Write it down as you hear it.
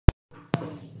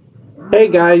Hey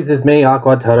guys, it's me,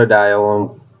 Aqua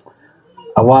Totodile.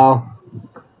 Well,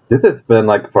 this has been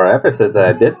like forever since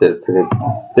I did this.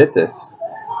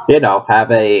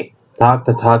 Have a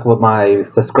talk with my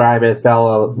subscribers,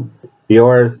 fellow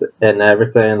viewers, and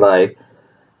everything. Like,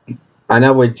 I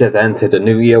know we just entered the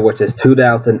new year, which is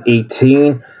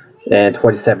 2018, and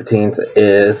 2017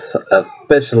 is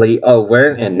officially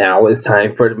over, and now it's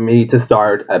time for me to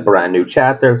start a brand new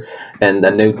chapter and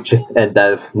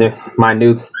my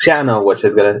new channel, which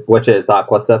is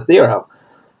Aqua Sub Zero.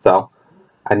 So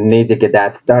I need to get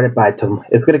that started by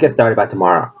It's gonna get started by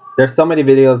tomorrow. There's so many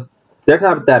videos. There's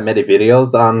not that many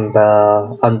videos on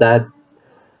that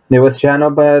newest channel,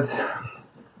 but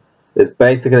it's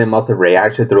basically mostly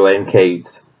reaction through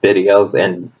MK's videos,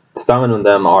 and some of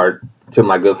them are to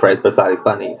my good friend Basali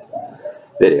Funny's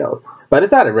video. But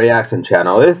it's not a reaction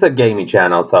channel, it's a gaming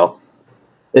channel, so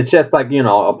it's just like, a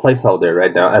placeholder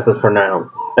right now, as of for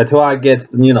now. Until I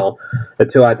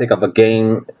think of a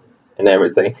game and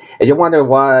everything. And you wonder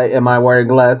why am I wearing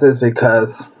glasses?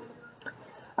 Because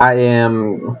I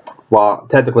am, well,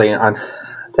 technically I'm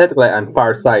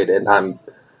farsighted. I'm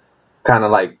kind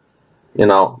of like, you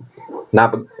know,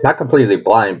 not completely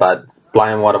blind, but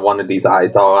blind one of these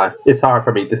eyes. So it's hard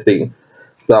for me to see.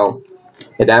 So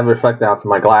it that reflected off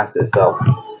my glasses. So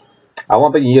I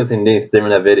won't be using these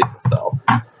similar videos. So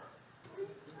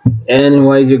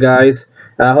anyway, you guys,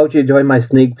 I hope you enjoyed my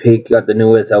sneak peek of the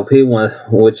newest LP one,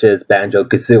 which is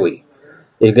Banjo-Kazooie.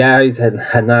 If you guys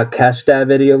had not catched that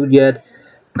video yet,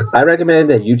 I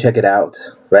recommend that you check it out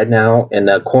right now in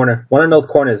the corner. One of those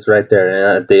corners right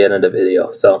there at the end of the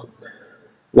video. So,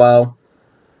 well,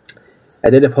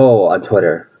 I did a poll on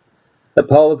Twitter. The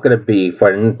poll is gonna be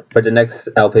for the next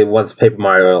LP once Paper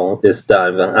Mario is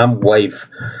done. I'm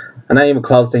not even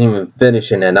close to even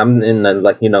finishing it. I'm in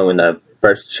the in the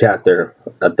first chapter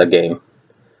of the game.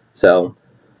 So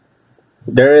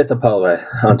there is a poll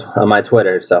on my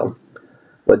Twitter. So,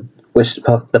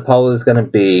 the poll is gonna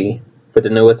be for the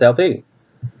newest LP,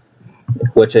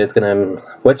 which is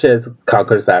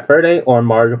Conker's Bad Fur Day or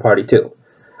Mario Party 2.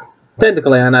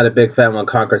 Technically, I'm not a big fan of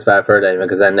Conker's Bad Fur Day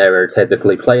because I never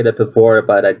technically played it before,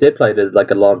 but I did play it like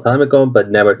a long time ago,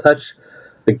 but never touched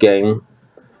the game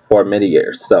for many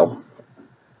years. So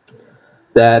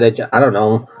I don't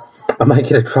know. I might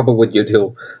get in trouble with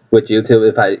YouTube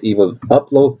if I even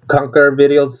upload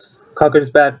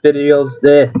Conker's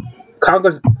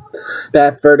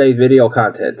Bad Fur Day video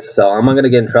content. So I'm gonna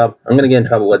get in trouble. I'm gonna get in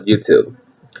trouble with YouTube.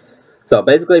 So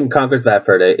basically, Conker's Bad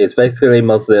Fur Day is basically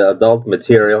mostly adult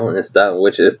material and stuff,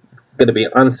 which is going to be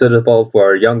unsuitable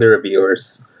for younger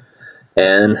viewers,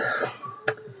 and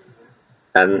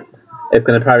it's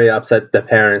going to probably upset the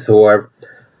parents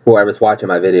whoever's watching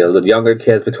my video. The younger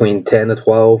kids between 10 to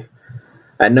 12.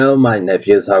 I know my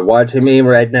nephews are watching me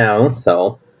right now,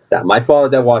 so that's my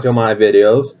fault they're watching my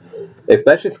videos,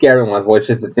 especially scary ones, which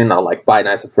is like Five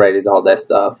Nights at Freddy's, all that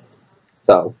stuff.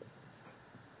 So,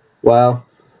 well.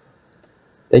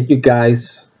 Thank you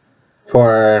guys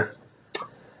for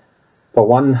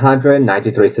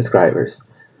 193 subscribers.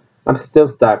 I'm still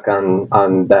stuck on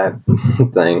that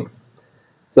thing.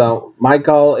 So my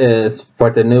goal is for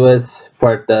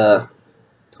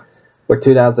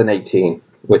 2018,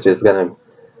 which is gonna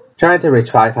try to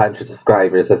reach 500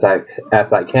 subscribers as I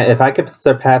can. If I could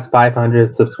surpass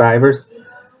 500 subscribers,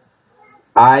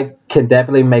 I can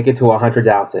definitely make it to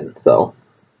 100,000. So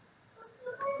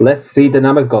let's see the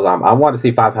numbers goes on. I want to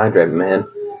see 500, man.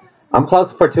 I'm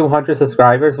close for 200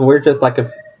 subscribers. We're just like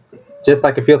a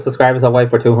few subscribers away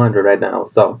for 200 right now.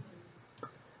 So,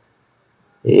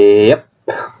 yep.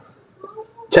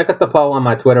 Check out the poll on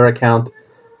my Twitter account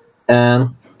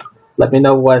and let me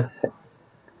know what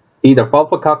either vote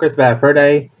for Conker's Bad Fur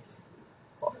Day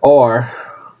or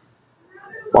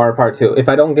Part 2. If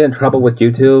I don't get in trouble with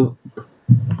YouTube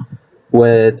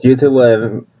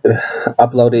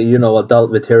uploading,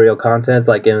 adult material content,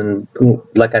 like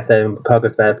I said in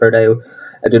Conker's Bad Fur Day,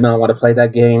 I do not want to play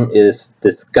that game. It is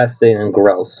disgusting and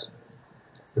gross.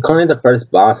 According to the first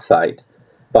boss fight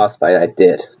I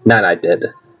did,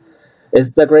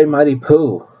 it's the Great Mighty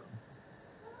Pooh.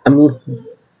 Who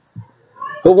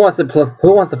wants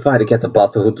to fight against a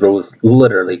boss who throws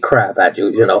literally crap at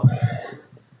you?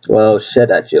 Well,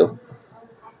 shit at you.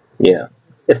 Yeah,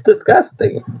 it's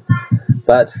disgusting.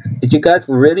 But if you guys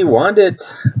really want it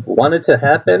to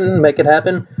happen, make it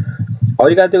happen, all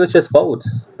you gotta do is just vote.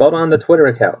 Vote on the Twitter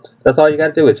account. That's all you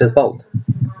gotta do is just vote.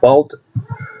 Vote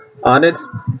on it.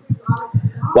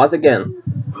 Once again,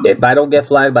 if I don't get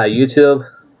flagged by YouTube,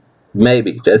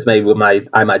 just maybe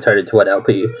I might turn it into an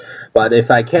LP. But if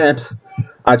I can't,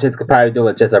 I just could probably do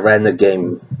it just a random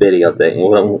game video thing.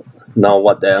 We don't know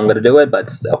what day I'm gonna do it, but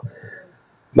still.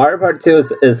 Mario Party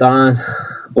 2 is on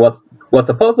what's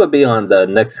supposed to be on the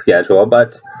next schedule,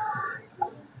 but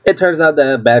it turns out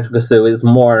that Banjo-Kazooie is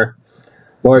more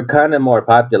kind of more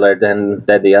popular than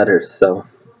the others, so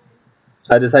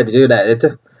I decided to do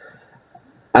that.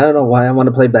 I don't know why I want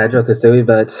to play Banjo-Kazooie,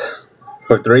 but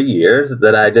for 3 years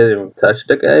that I didn't touch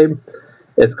the game,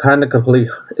 it's kind of complete.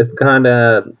 It's kind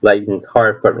of like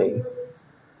hard for me.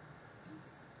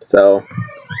 So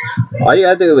all you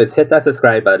gotta do is hit that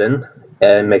subscribe button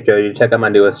and make sure you check out my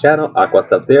newest channel, Aqua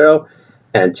Sub Zero,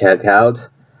 and check out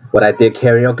what I did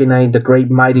karaoke night, the Great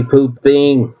Mighty Poop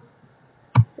thing,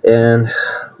 and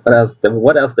what else?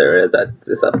 What else there is that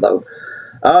just upload?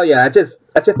 Oh yeah, I just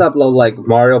upload like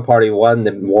Mario Party 1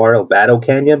 and Mario Battle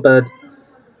Canyon, but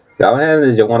go ahead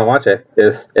if you want to watch it.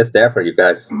 It's there for you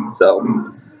guys.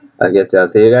 So I guess I'll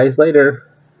see you guys later.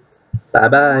 Bye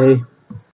bye.